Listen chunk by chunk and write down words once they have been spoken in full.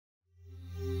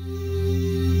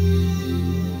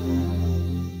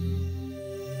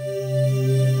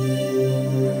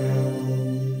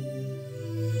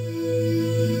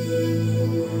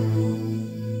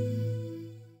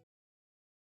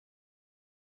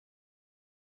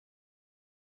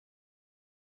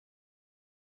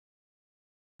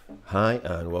Hi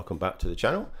and welcome back to the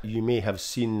channel. You may have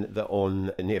seen that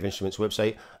on Native Instruments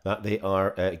website that they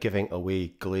are giving away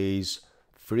Glaze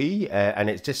free and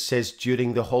it just says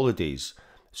during the holidays.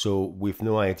 So we've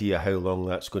no idea how long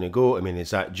that's going to go. I mean, is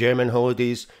that German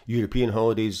holidays, European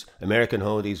holidays, American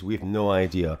holidays? We've no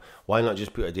idea. Why not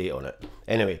just put a date on it?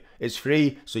 Anyway, it's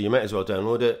free, so you might as well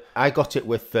download it. I got it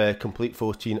with Complete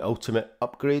 14 Ultimate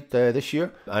upgrade this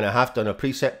year, and I have done a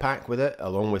preset pack with it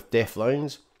along with Deft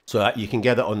Lines, so that you can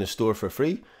get it on the store for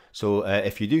free. So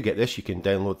if you do get this, you can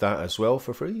download that as well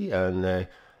for free, and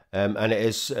it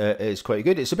is quite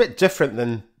good. It's a bit different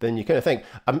than you kind of think.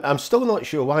 I'm still not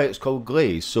sure why it's called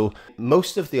Glaze. So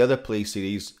most of the other play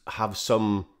series have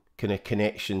some kind of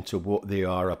connection to what they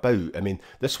are about. I mean,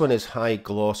 this one is high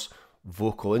gloss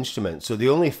vocal instruments. So the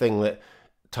only thing that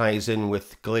ties in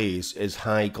with Glaze is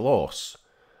high gloss.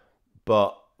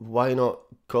 But why not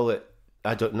call it,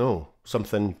 I don't know,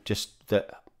 something just that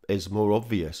is more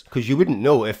obvious? Because you wouldn't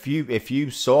know if you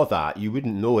saw that, you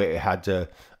wouldn't know it had a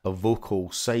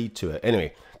vocal side to it.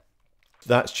 Anyway,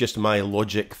 that's just my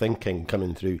logic thinking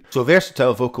coming through. So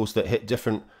versatile vocals that hit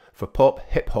different for pop,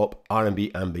 hip hop,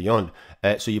 R&B and beyond.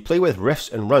 So you play with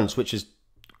riffs and runs, which is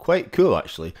quite cool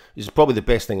actually. This is probably the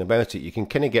best thing about it. You can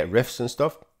kind of get riffs and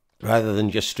stuff rather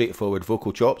than just straightforward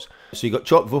vocal chops. So you got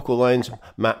chopped vocal lines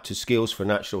mapped to scales for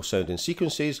natural sounding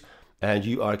sequences. And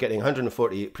you are getting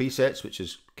 148 presets, which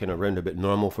is kind of round a bit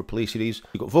normal for play series.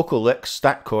 You've got vocal licks,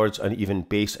 stacked chords, and even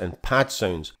bass and pad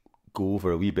sounds. Go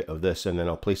over a wee bit of this, and then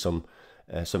I'll play some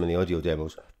of the audio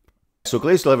demos. So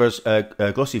Glaze delivers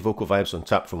glossy vocal vibes on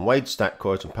tap, from wide stacked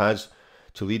chords and pads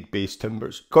to lead bass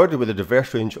timbres. Recorded with a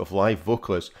diverse range of live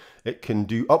vocalists, it can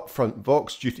do upfront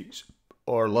vox duties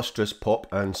or lustrous pop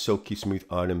and silky smooth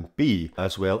R&B,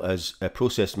 as well as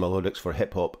processed melodics for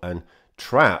hip hop and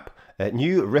trap.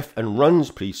 New riff and runs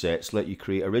presets let you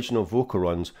create original vocal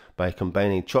runs by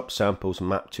combining chopped samples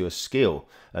mapped to a scale,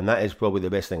 and that is probably the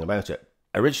best thing about it.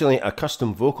 Originally a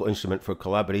custom vocal instrument for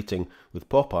collaborating with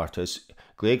pop artists,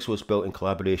 Glaze was built in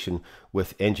collaboration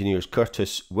with engineers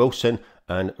Curtis Wilson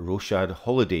and Roshad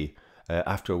Holiday,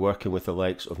 after working with the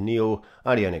likes of Neo,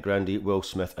 Ariana Grande, Will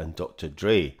Smith and Dr.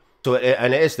 Dre. So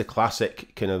and it is the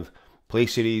classic kind of play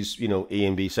series, you know, A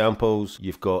and B samples.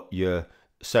 You've got your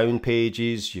sound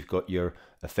pages, you've got your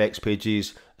effects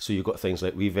pages, so you've got things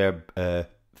like reverb,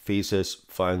 phases,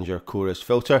 flanger, chorus,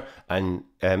 filter, and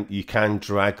you can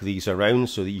drag these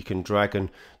around so that you can drag and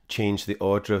change the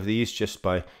order of these just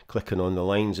by clicking on the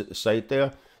lines at the side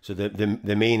there. So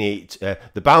the main 8,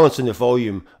 the balance and the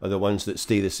volume are the ones that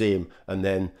stay the same, and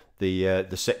then the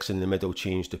 6 in the middle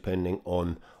change depending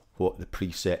on what the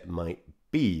preset might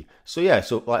be. So yeah,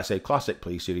 so like I said, classic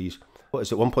play series. What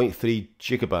is it, 1.3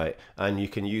 gigabyte, and you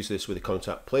can use this with a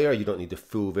Contact player. You don't need the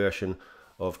full version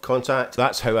of Contact.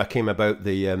 That's how I came about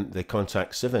the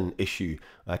Contact 7 issue.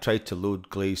 I tried to load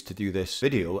Glaze to do this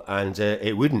video and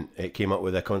it wouldn't. It came up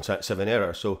with a Contact 7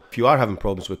 error. So if you are having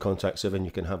problems with Contact 7,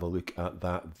 you can have a look at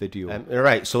that video.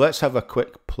 Alright, so let's have a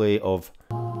quick play of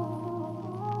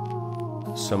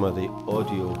some of the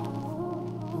audio.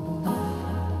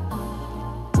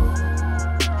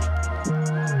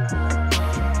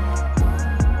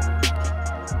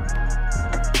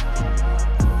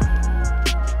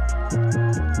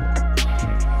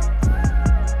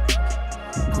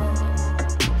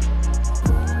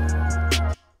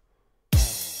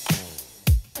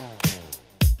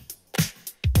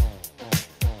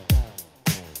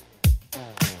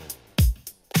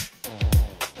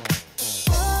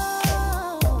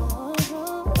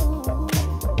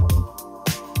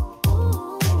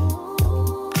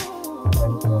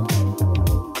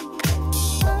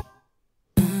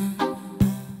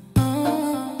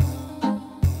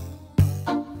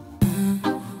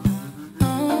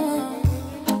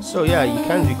 So yeah, you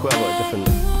can do quite a lot of different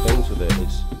things with it.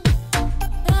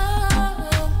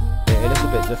 It is a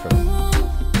bit different.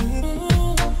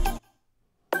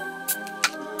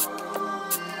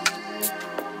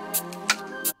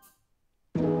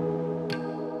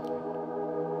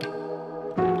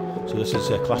 So this is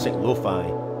a classic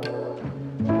lo-fi.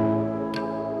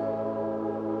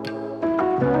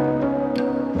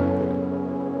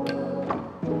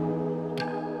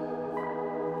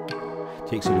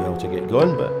 Takes a while to get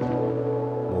going, but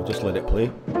we'll just let it play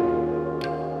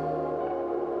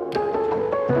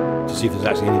to see if there's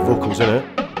actually any vocals in it.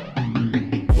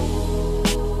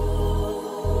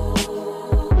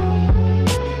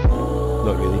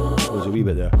 Not really, there's a wee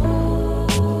bit there.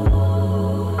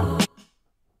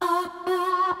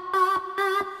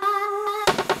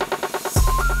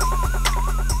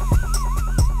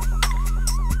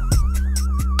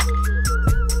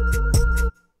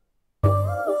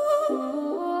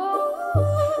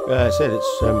 I said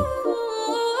it's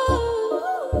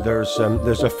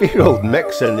there's a fair old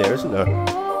mix in there, isn't there?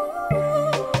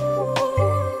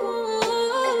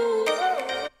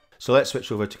 So let's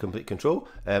switch over to complete control,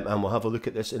 and we'll have a look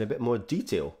at this in a bit more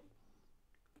detail.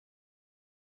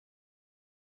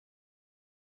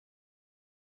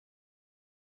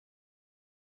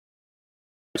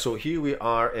 So here we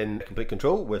are in complete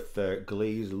control with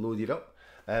Glaze loaded up,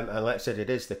 and like I said, it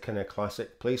is the kind of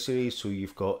classic play series. So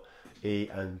you've got A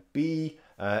and B,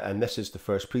 and this is the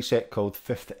first preset called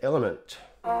Fifth Element.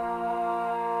 And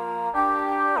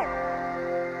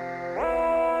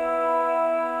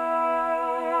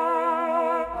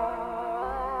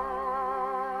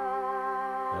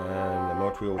the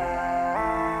mod wheel is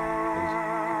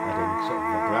adding sort of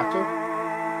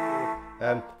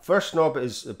vibrato. First knob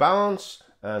is the balance,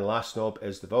 and last knob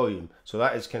is the volume. So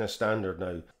that is kind of standard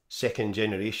now. Second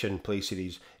generation play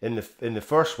series. In the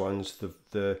first ones,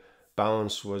 the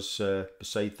balance was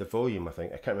beside the volume, I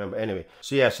think. I can't remember. Anyway,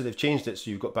 so yeah, so they've changed it,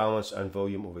 so you've got balance and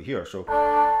volume over here. So that's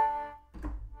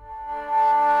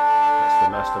the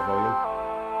master volume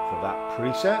for that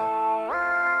preset.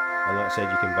 And like I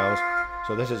said, you can balance.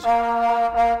 So that is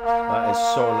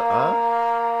son A,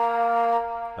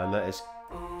 and that is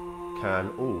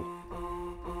can O.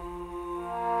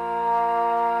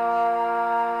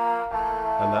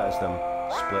 And that is them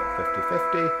split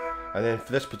 50-50. And then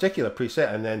for this particular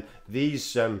preset, and then these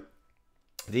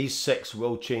 6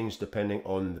 will change depending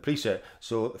on the preset.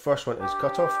 So the first one is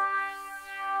cutoff.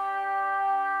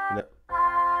 And then, so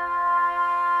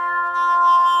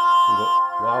we've got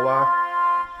wah wah.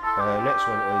 Next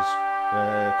one is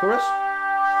chorus.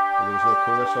 So there's no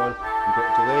chorus on. You've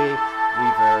got delay,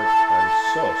 reverb, and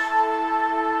sauce.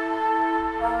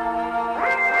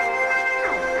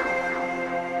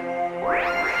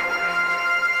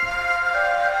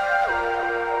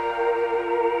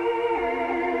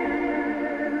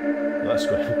 That's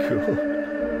quite cool.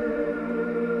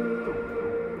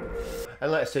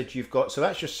 And like I said, you've got, so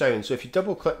that's your sound. So if you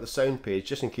double click the sound page,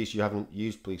 just in case you haven't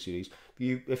used Play Series,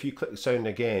 if you click the sound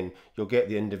again, you'll get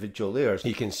the individual layers.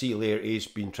 You can see layer A's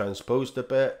been transposed a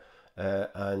bit,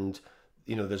 and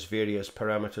you know there's various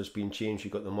parameters being changed.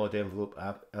 You've got the mod envelope,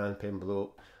 amp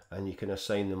envelope, and you can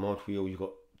assign the mod wheel. You've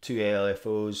got 2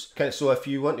 LFOs. So if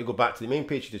you want to go back to the main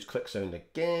page, you just click sound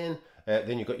again.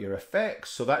 Then you've got your effects,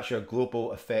 so that's your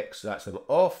global effects, that's them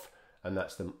off and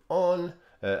that's them on,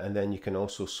 and then you can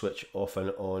also switch off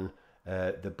and on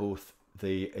both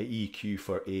the EQ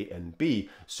for A and B.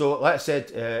 So like I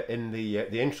said in the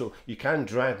intro, you can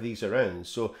drag these around.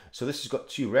 So this has got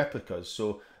 2 replicas,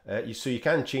 so you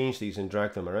can change these and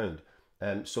drag them around.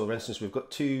 So for instance, we've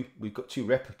got two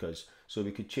replicas, so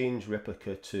we could change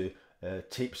replica to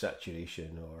tape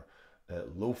saturation or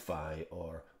lo-fi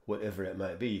or whatever it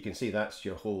might be. You can see that's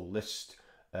your whole list.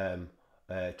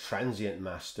 Transient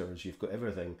masters, you've got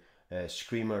everything,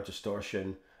 screamer,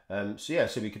 distortion. So yeah,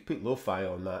 so we could put lo-fi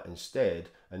on that instead,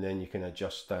 and then you can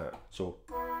adjust that. So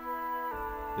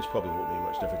this probably won't make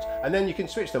much difference. And then you can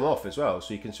switch them off as well,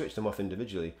 so you can switch them off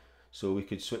individually. So we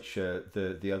could switch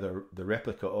the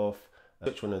replica off,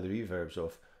 switch one of the reverbs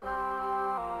off.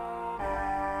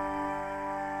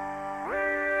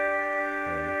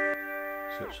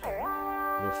 Switch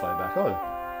lo-fi back on.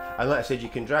 And like I said, you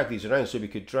can drag these around, so we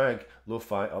could drag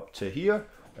lo-fi up to here,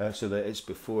 so that it's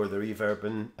before the reverb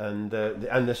and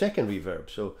the second reverb.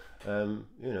 So you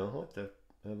know, what the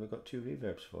have we got 2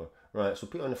 reverbs for? Right, so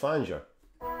put on the flanger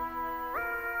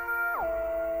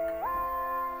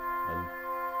and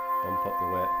bump up the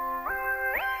wet.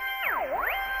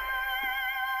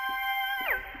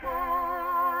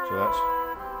 So that's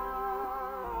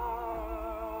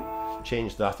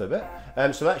changed that a bit.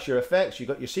 So that's your effects. You've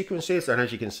got your sequences, and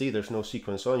as you can see, there's no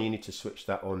sequence on. You need to switch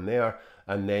that on there,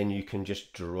 and then you can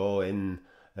just draw in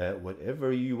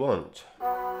whatever you want.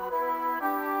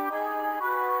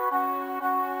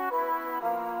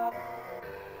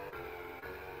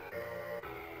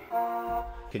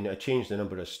 You can change the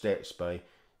number of steps by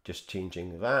just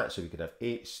changing that, so we could have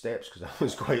 8 steps because that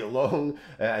was quite long,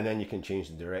 and then you can change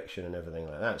the direction and everything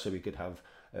like that. So we could have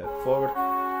forward.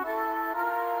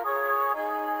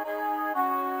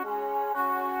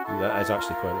 That is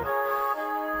actually quite nice.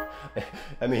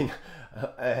 I mean,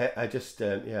 I just,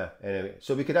 yeah, anyway.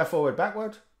 So we could have forward,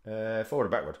 backward,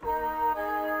 forward, backward.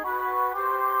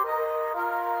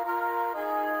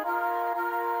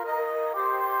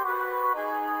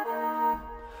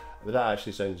 But that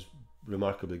actually sounds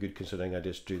remarkably good considering I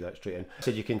just drew that straight in. I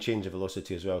said you can change the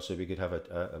velocity as well, so we could have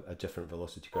a different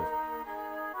velocity curve.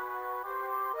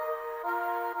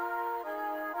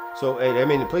 So I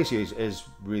mean, the place is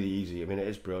really easy. I mean, it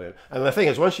is brilliant. And the thing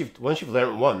is, once you've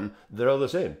learned one, they're all the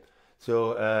same.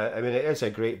 So I mean, it is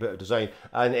a great bit of design,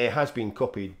 and it has been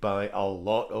copied by a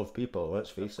lot of people.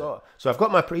 Let's face it. So I've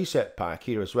got my preset pack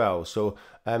here as well. So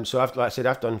so like I said,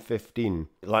 I've done 15.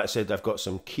 Like I said, I've got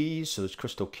some keys. So there's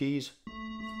crystal keys. So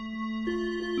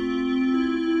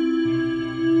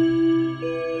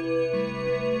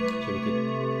we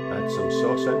could add some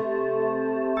sauce in.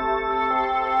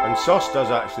 And sauce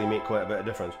does actually make quite a bit of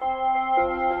difference. So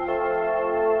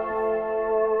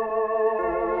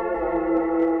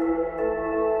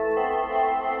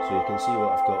you can see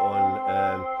what I've got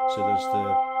on. So there's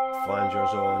the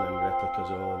flangers on and replicas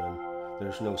on, and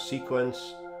there's no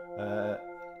sequence.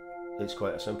 It's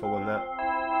quite a simple one, that.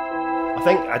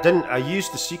 I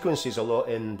used the sequences a lot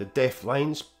in the Deft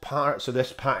Lines part. So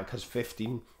this pack has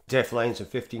 15 Deft Lines and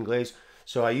 15 Glaze.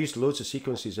 So I used loads of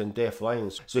sequences in Deft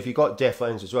Lines. So if you've got Deft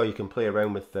Lines as well, you can play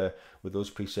around with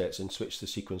those presets and switch the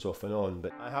sequence off and on.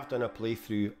 But I have done a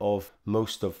playthrough of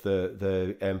most of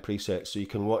the presets, so you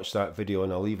can watch that video,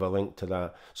 and I'll leave a link to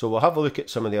that. So we'll have a look at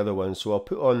some of the other ones. So I'll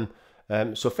put on,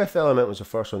 so Fifth Element was the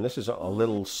first one. This is a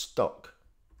little stuck.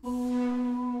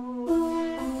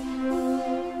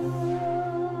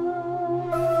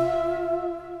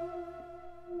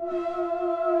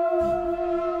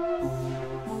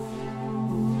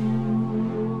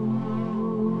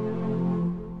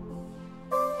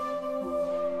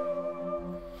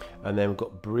 And then we've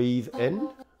got Breathe In.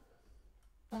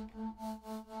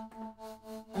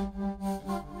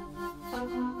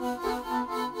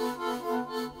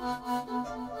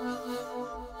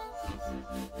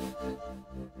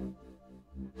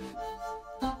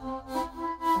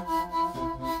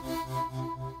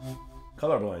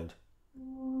 Colorblind.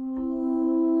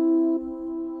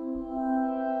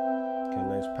 Okay,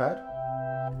 nice pad.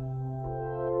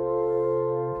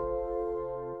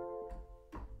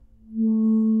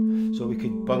 So we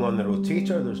could bung on the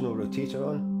rotator, there's no rotator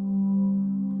on,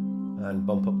 and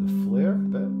bump up the flare a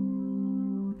bit.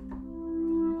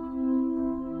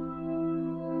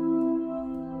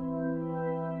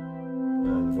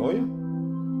 And volume.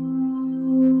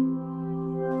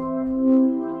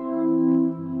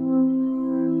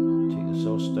 Take the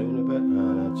sauce down a bit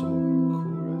and add some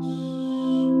chorus.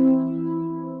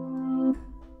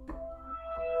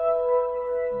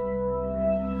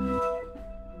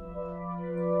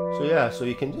 So yeah, so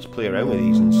you can just play around with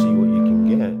these and see what you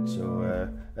can get. So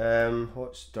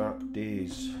what's Dark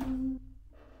Days?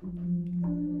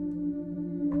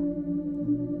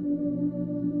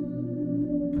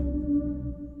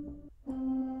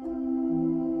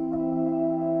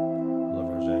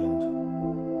 Lover's End.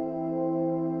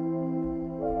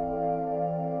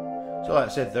 So like I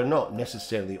said, they're not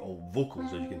necessarily all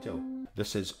vocals, as you can tell.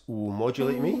 This is Ooh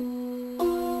Modulate Me.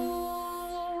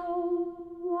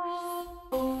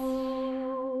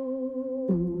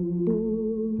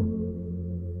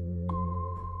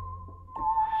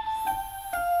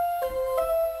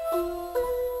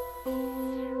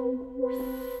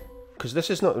 Because this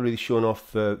is not really showing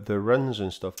off the runs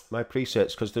and stuff. My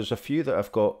presets, because there's a few that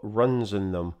I've got runs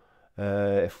in them.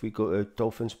 If we go to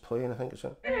Dolphins Playing, I think it's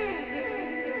it.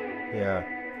 Yeah.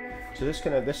 So this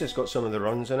has got some of the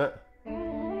runs in it.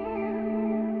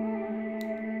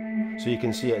 So you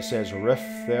can see it says riff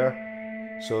there.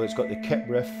 So it's got the kip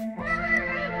riff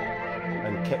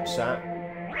and kip sat.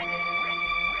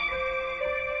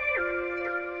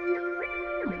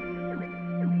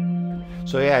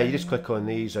 So yeah, you just click on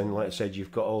these, and like I said,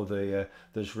 you've got all the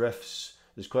there's riffs.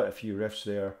 There's quite a few riffs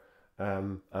there,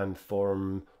 and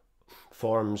forms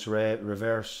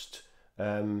reversed.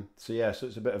 So yeah, so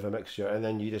it's a bit of a mixture, and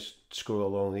then you just scroll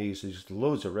along these. There's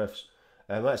loads of riffs.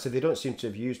 Like I said, they don't seem to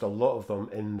have used a lot of them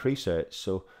in presets.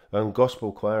 So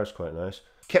gospel choir is quite nice.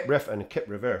 Kip riff and kip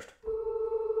reversed.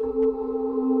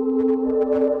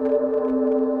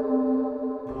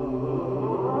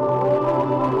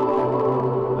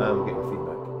 I'm getting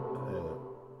feedback. Hang on,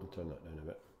 I'll turn that down a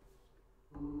bit.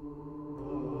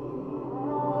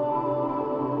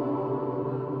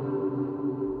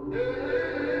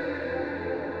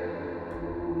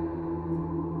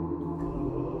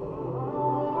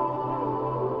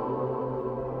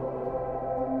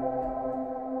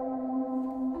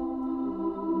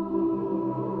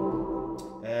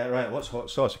 Right, what's hot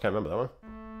sauce? I can't remember that one.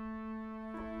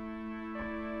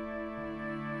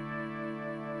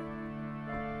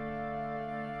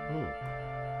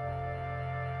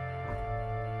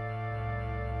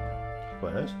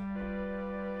 Quite nice.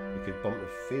 We could bump the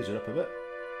phaser up a bit.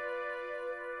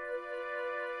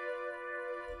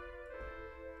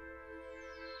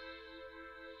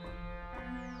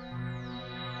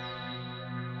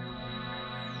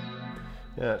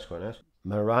 Yeah, that's quite nice.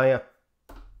 Mariah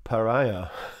Pariah.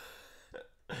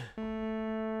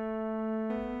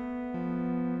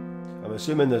 I'm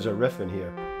assuming there's a riff in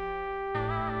here.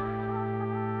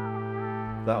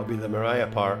 That'll be the Mariah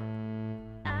part.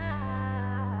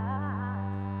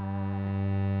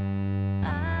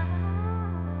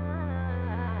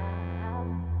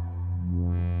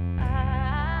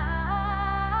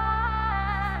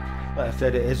 Like I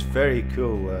said, it is very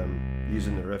cool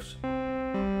using the riffs.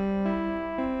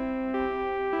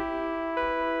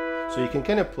 So you can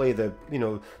kind of play the, you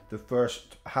know, the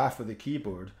first half of the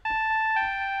keyboard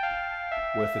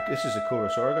with the, this is a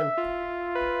chorus organ.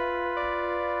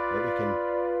 Then we can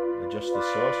adjust the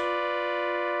sauce.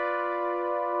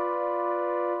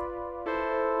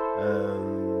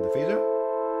 And the phaser.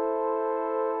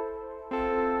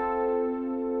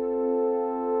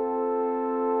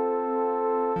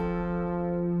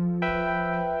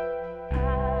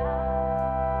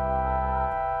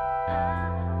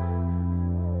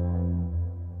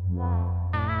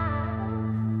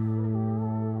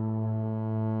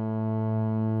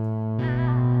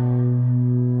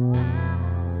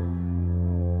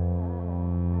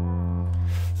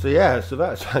 So yeah, so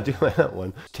that's, I do like that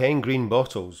one. 10 green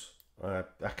bottles. I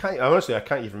can't, honestly, I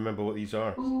can't even remember what these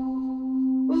are.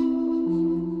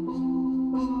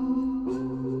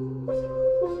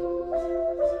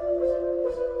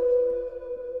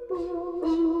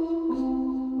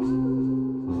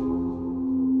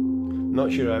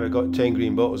 Not sure how I got 10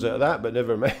 green bottles out of that, but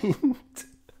never mind.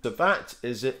 So that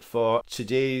is it for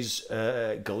today's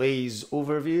Glaze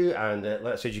overview, and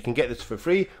like I said, you can get this for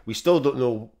free. We still don't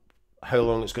know how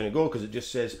long it's going to go because it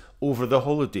just says over the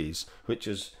holidays, which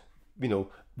is, you know,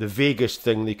 the vaguest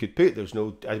thing they could put. There's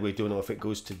no, we don't know if it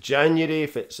goes to January,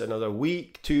 if it's another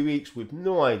week, 2 weeks, we've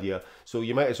no idea. So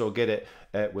you might as well get it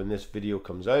when this video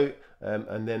comes out,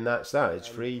 and then that's that, it's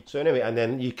free. So anyway, and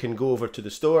then you can go over to the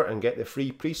store and get the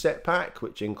free preset pack,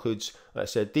 which includes, like I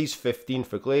said, these 15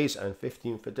 for Glaze and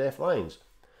 15 for Deft Lines.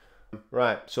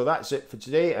 Right, so that's it for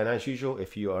today, and as usual,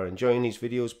 if you are enjoying these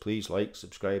videos, please like,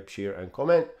 subscribe, share and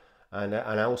comment, and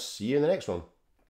I'll see you in the next one.